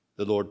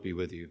The Lord be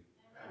with you.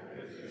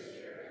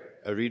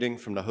 A reading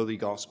from the Holy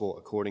Gospel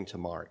according to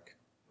Mark.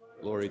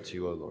 Glory to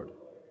you, O Lord.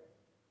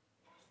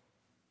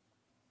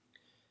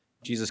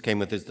 Jesus came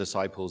with his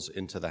disciples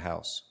into the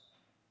house.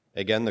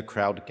 Again the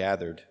crowd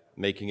gathered,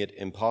 making it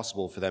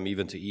impossible for them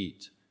even to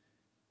eat.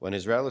 When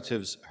his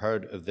relatives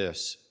heard of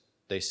this,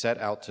 they set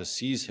out to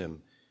seize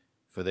him,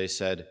 for they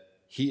said,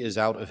 "He is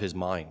out of his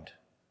mind."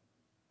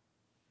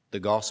 The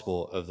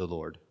Gospel of the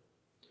Lord.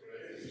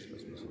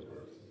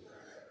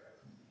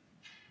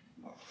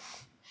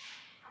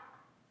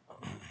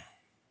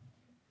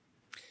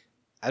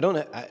 I don't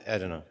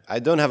know. I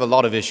don't have a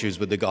lot of issues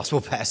with the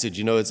gospel passage.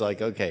 It's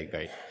like, okay,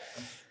 great.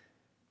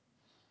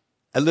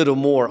 A little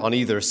more on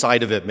either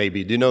side of it,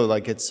 maybe.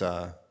 It's,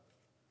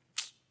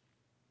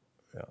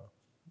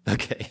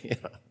 okay.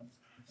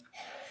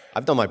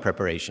 I've done my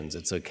preparations.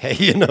 It's okay.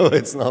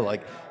 It's not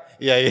like,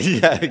 yeah,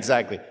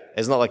 exactly.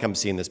 It's not like I'm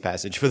seeing this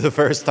passage for the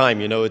first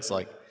time, it's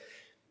like,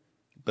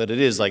 but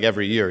it is like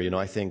every year,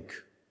 I think,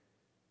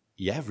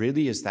 yeah,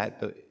 really? Is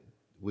that,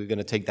 we're going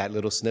to take that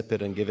little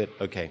snippet and give it,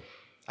 okay.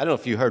 I don't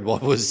know if you heard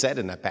what was said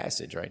in that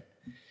passage, right?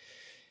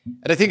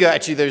 And I think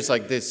actually there's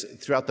like this,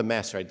 throughout the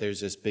Mass, right, there's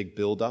this big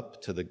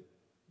build-up to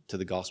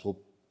the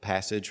gospel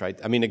passage, right?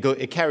 I mean,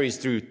 it carries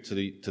through to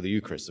the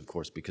Eucharist, of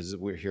course, because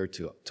we're here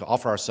to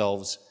offer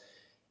ourselves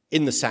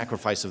in the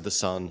sacrifice of the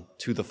Son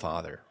to the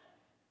Father.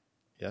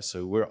 Yeah,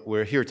 so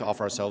we're here to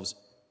offer ourselves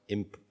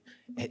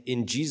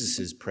in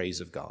Jesus'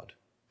 praise of God.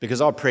 Because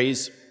our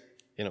praise,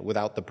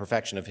 without the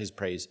perfection of his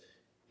praise,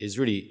 is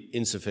really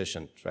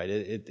insufficient, right?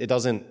 It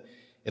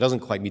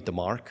doesn't quite meet the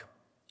mark.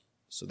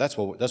 So that's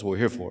what we're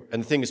here for.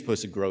 And the thing is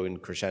supposed to grow in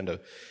crescendo.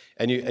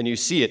 And you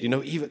see it,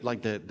 even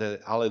like the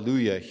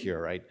Alleluia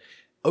here, right?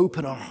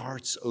 Open our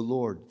hearts, O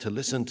Lord, to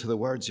listen to the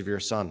words of your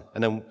Son.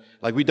 And then,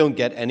 like, we don't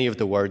get any of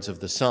the words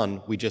of the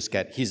Son. We just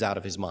get, he's out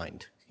of his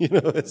mind.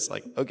 It's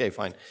like, okay,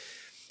 fine.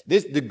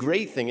 The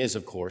great thing is,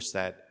 of course,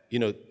 that,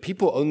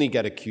 people only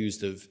get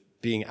accused of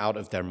being out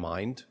of their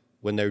mind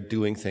when they're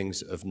doing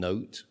things of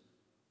note.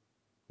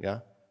 Yeah?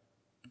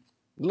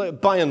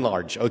 By and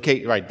large,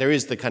 okay, right, there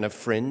is the kind of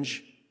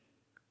fringe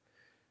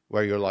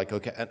where you're like,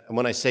 okay, and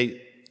when I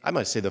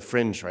might say the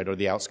fringe, right, or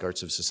the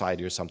outskirts of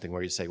society or something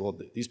where you say, well,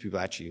 these people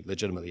are actually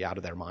legitimately out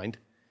of their mind.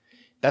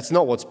 That's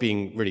not what's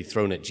being really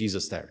thrown at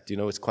Jesus there.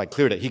 It's quite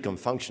clear that he can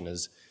function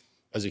as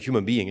a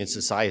human being in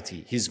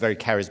society. He's very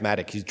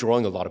charismatic. He's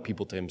drawing a lot of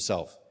people to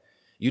himself.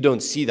 You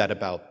don't see that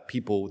about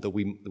people that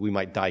we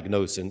might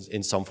diagnose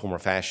in some form or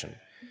fashion.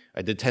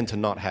 Right? They tend to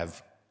not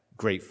have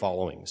great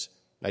followings.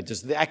 Right?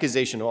 Just the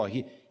accusation,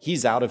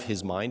 he's out of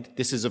his mind.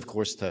 This is, of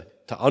course, to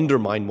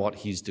undermine what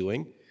he's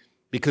doing.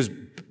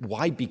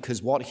 Why?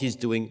 Because what he's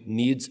doing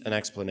needs an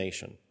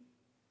explanation.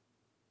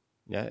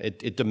 Yeah,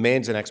 it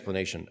demands an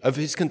explanation of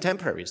his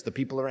contemporaries, the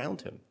people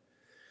around him.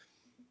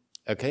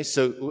 Okay,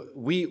 so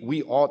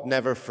we ought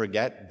never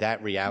forget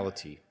that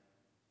reality.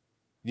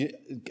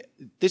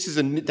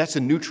 That's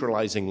a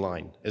neutralizing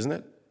line, isn't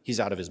it?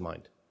 He's out of his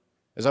mind.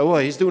 It's like, well,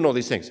 he's doing all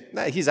these things.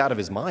 No, he's out of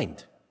his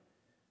mind.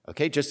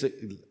 Okay, just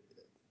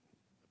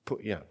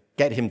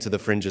get him to the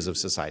fringes of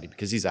society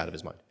because he's out of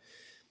his mind.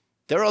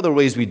 There are other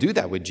ways we do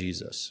that with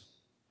Jesus.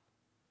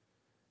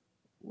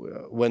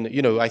 When,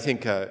 I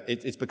think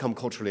it's become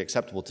culturally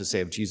acceptable to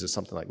say of Jesus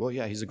something like, well,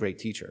 yeah, he's a great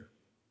teacher.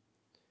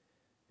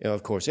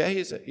 Of course, yeah,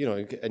 he's,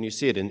 and you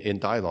see it in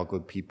dialogue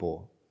with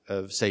people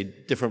of, say,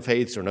 different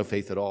faiths or no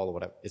faith at all or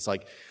whatever. It's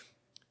like,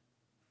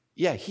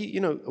 yeah,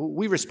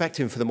 we respect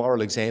him for the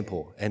moral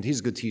example, and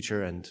he's a good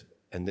teacher and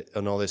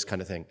all this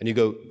kind of thing. And you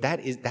go,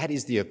 that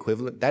is the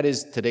equivalent, that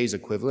is today's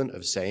equivalent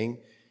of saying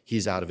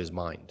he's out of his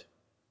mind.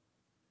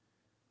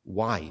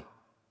 Why?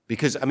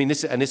 Because,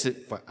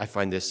 I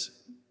find this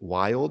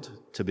wild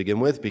to begin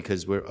with,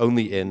 because we're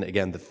only in,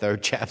 again, the 3rd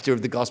chapter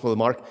of the Gospel of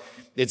Mark.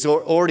 It's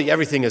already,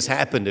 everything has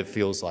happened, it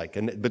feels like.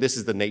 But this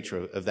is the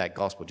nature of that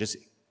Gospel, just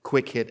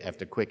quick hit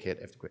after quick hit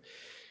after quick.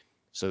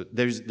 So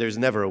there's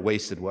never a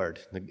wasted word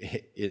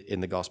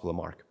in the Gospel of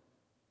Mark.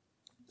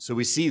 So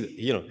we see,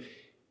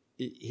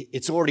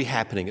 it's already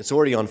happening. It's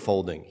already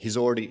unfolding.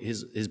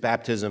 His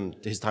baptism,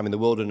 his time in the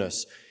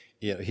wilderness,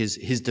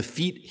 his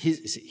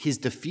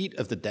defeat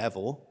of the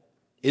devil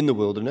in the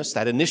wilderness,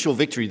 that initial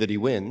victory that he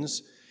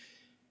wins,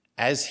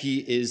 as he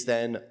is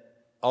then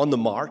on the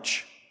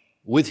march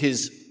with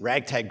his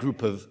ragtag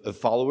group of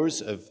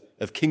followers,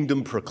 of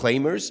kingdom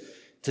proclaimers,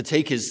 to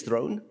take his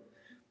throne.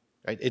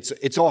 Right?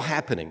 It's all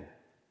happening.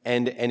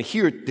 And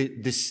here,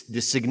 the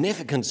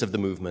significance of the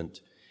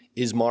movement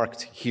is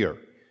marked here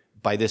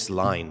by this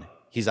line,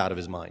 he's out of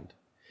his mind.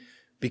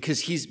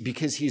 Because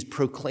he's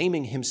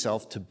proclaiming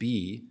himself to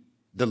be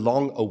the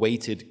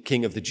long-awaited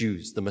King of the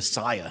Jews, the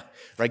Messiah,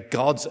 right?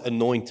 God's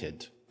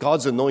anointed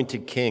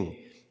king.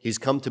 He's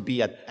come to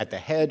be at the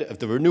head of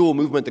the renewal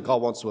movement that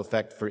God wants to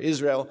effect for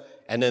Israel,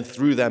 and then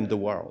through them the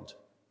world.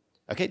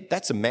 Okay,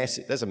 that's a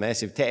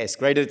massive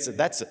task, right?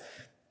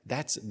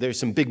 There's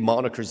some big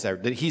monikers there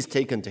that he's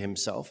taken to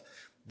himself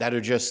that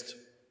are just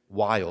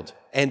wild.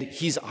 And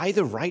he's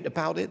either right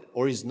about it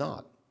or he's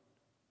not.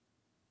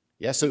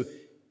 Yeah, so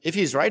If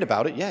he's right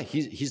about it, yeah,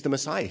 he's the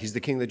Messiah. He's the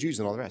King of the Jews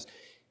and all the rest.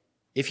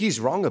 If he's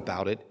wrong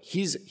about it,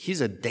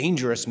 he's a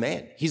dangerous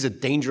man. He's a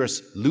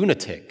dangerous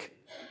lunatic,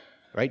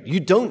 right?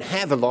 You don't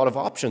have a lot of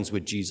options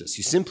with Jesus.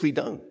 You simply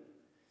don't.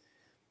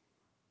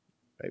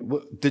 Right?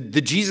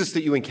 The Jesus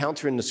that you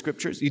encounter in the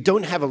scriptures, you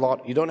don't have a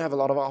lot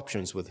of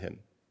options with him.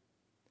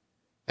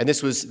 And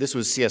this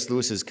was C.S.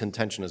 Lewis's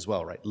contention as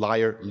well, right?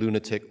 Liar,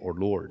 lunatic, or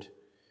Lord.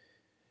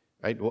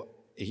 Right? Well,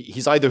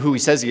 he's either who he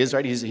says he is,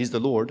 right? He's the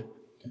Lord,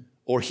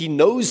 or he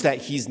knows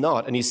that he's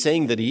not, and he's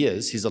saying that he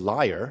is. He's a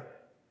liar.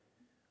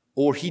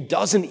 Or he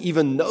doesn't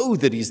even know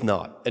that he's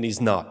not, and he's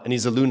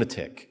a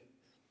lunatic.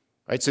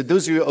 Right? So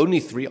those are your only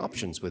three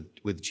options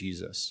with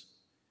Jesus.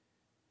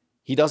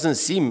 He doesn't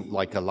seem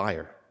like a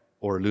liar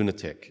or a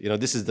lunatic.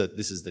 This is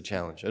the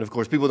challenge. And of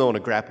course, people don't want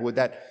to grapple with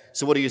that.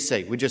 So what do you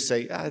say? We just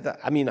say, I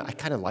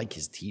kind of like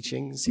his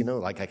teachings,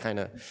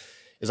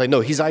 it's like,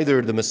 no, he's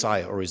either the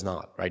Messiah or he's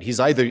not, right? He's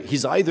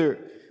either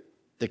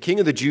the King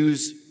of the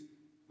Jews,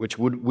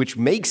 which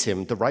makes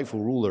him the rightful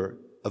ruler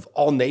of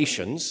all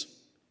nations,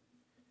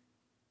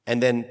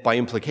 and then, by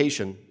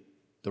implication,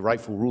 the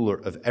rightful ruler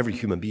of every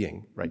human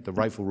being, right? The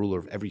rightful ruler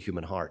of every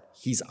human heart.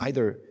 He's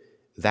either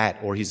that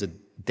or he's a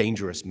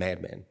dangerous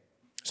madman.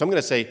 So I'm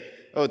going to say,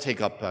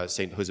 take up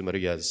St.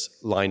 Josemaria's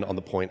line on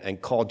the point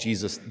and call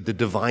Jesus the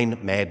divine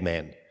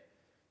madman.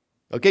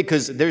 Okay,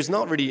 because there's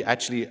not really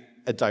actually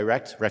a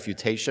direct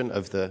refutation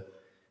of the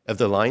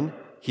line.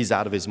 He's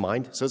out of his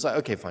mind. So it's like,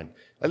 okay, fine.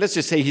 Let's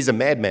just say he's a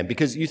madman,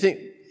 because you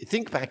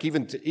think back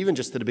even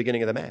just to the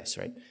beginning of the Mass,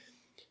 right?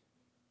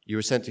 You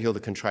were sent to heal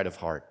the contrite of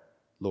heart.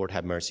 Lord,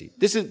 have mercy.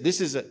 This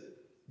is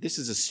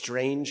a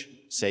strange,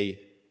 say,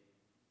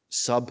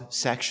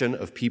 subsection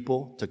of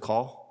people to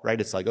call,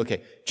 right? It's like,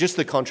 okay, just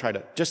the contrite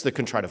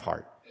of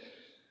heart.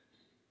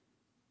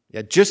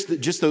 Yeah,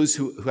 just those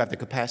who have the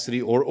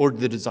capacity or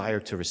the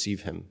desire to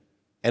receive him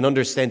and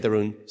understand their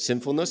own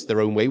sinfulness, their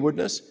own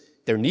waywardness,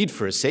 their need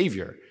for a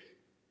savior.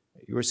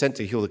 You were sent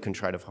to heal the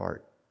contrite of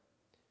heart.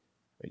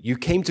 You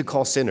came to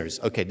call sinners.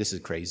 Okay, this is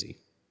crazy.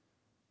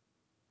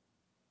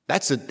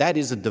 That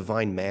is a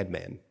divine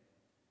madman,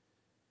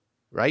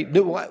 right?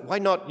 No, why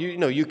not?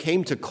 You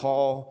came to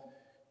call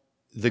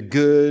the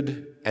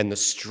good and the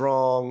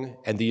strong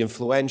and the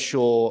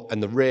influential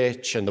and the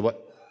rich and the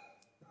what?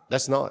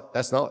 That's not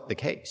the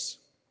case.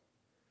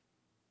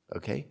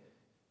 Okay,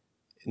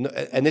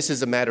 and this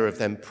is a matter of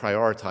them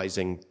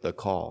prioritizing the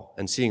call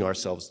and seeing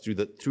ourselves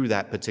through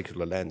that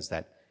particular lens.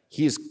 That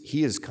he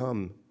has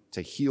come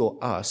to heal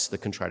us, the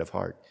contrite of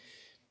heart.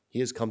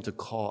 He has come to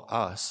call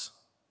us,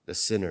 the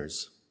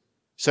sinners.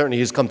 Certainly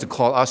he's come to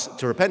call us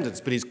to repentance,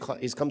 but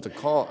he's come to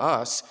call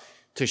us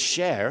to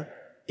share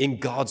in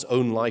God's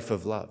own life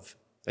of love.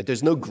 Like,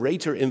 there's no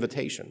greater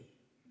invitation.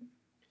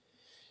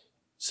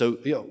 So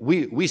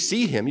we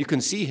see him, you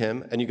can see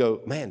him, and you go,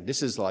 man,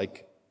 this is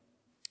like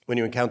when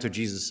you encounter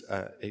Jesus,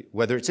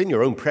 whether it's in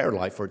your own prayer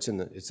life or it's in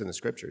the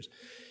scriptures,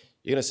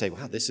 you're going to say,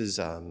 wow, this is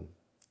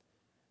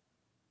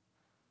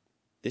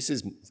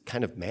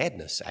kind of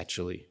madness,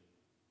 actually.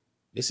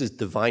 This is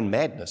divine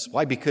madness.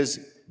 Why? Because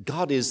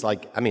God is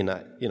like,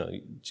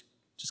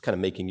 just kind of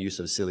making use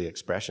of silly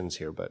expressions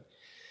here, but,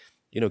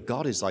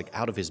 God is like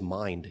out of his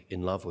mind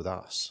in love with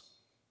us.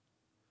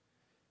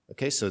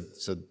 Okay, so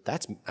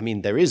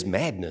there is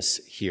madness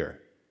here.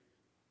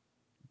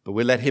 But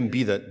we let him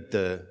be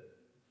the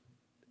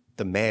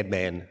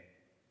madman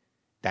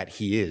that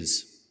he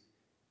is,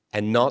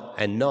 and not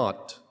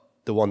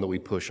the one that we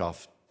push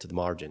off to the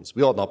margins.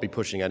 We ought not be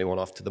pushing anyone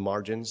off to the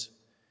margins.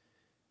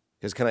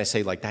 Because can I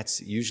say, that's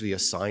usually a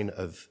sign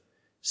of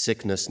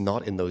sickness,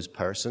 not in those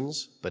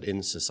persons, but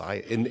in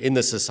society, in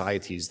the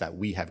societies that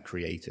we have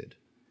created.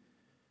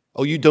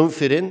 Oh, you don't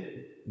fit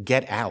in?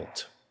 Get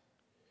out.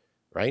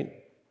 Right?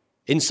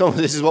 This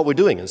is what we're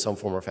doing in some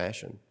form or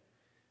fashion.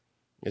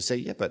 You say,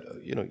 yeah, but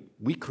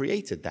we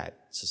created that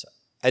society.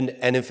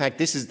 And in fact,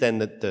 this is then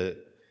the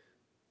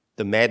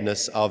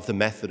madness of the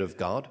method of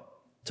God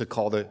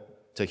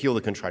to heal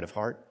the contrite of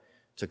heart,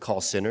 to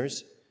call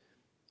sinners,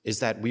 is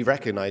that we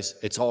recognize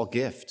it's all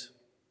gift.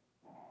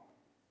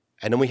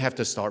 And then we have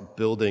to start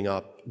building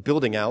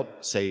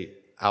out, say,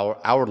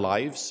 our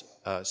lives,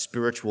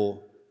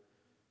 spiritual,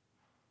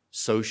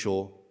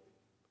 social,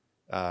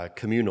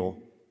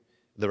 communal,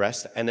 the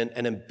rest, and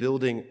then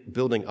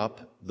building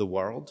up the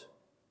world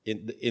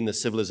in the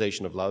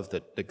civilization of love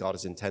that God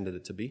has intended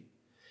it to be.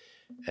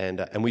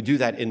 And we do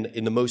that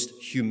in the most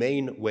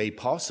humane way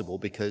possible,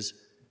 because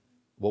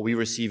what we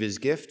receive is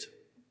gift,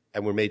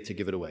 and we're made to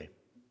give it away.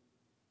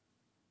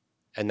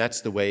 And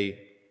that's the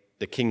way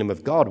the kingdom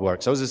of God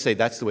works. I was going to say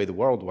that's the way the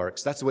world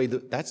works. That's the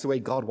way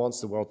God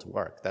wants the world to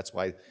work. That's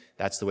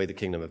the way the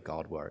kingdom of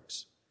God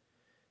works.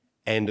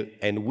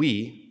 And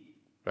we,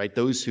 right,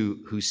 those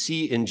who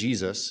see in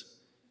Jesus,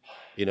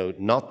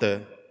 not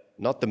the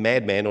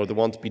madman or the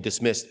one to be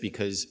dismissed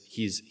because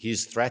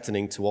he's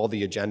threatening to all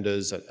the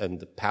agendas and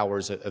the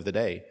powers of the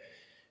day,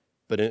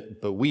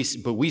 but we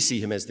see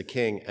him as the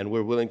king, and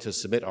we're willing to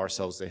submit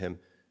ourselves to him.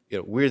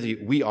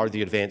 We are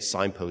the advanced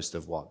signpost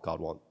of what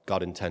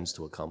God intends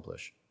to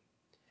accomplish.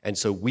 And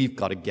so we've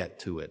got to get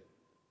to it.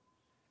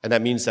 And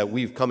that means that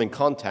we've come in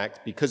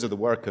contact, because of the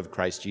work of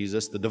Christ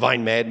Jesus, the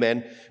divine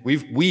madman.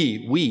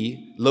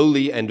 We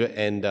lowly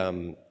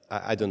and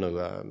I don't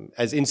know,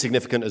 as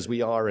insignificant as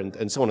we are,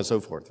 and so on and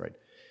so forth, right?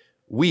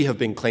 We have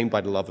been claimed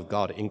by the love of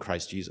God in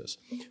Christ Jesus.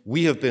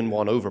 We have been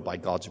won over by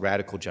God's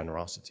radical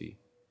generosity.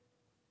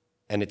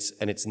 And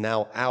it's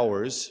now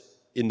ours,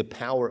 in the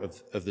power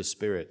of the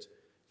Spirit,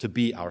 to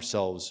be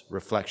ourselves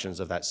reflections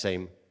of that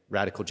same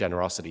radical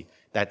generosity,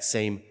 that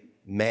same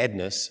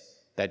madness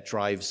that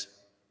drives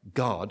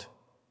God,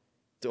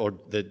 or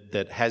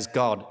that has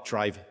God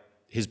drive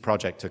his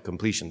project to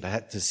completion,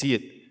 to see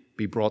it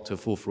be brought to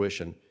full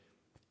fruition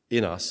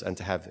in us and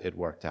to have it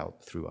worked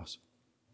out through us.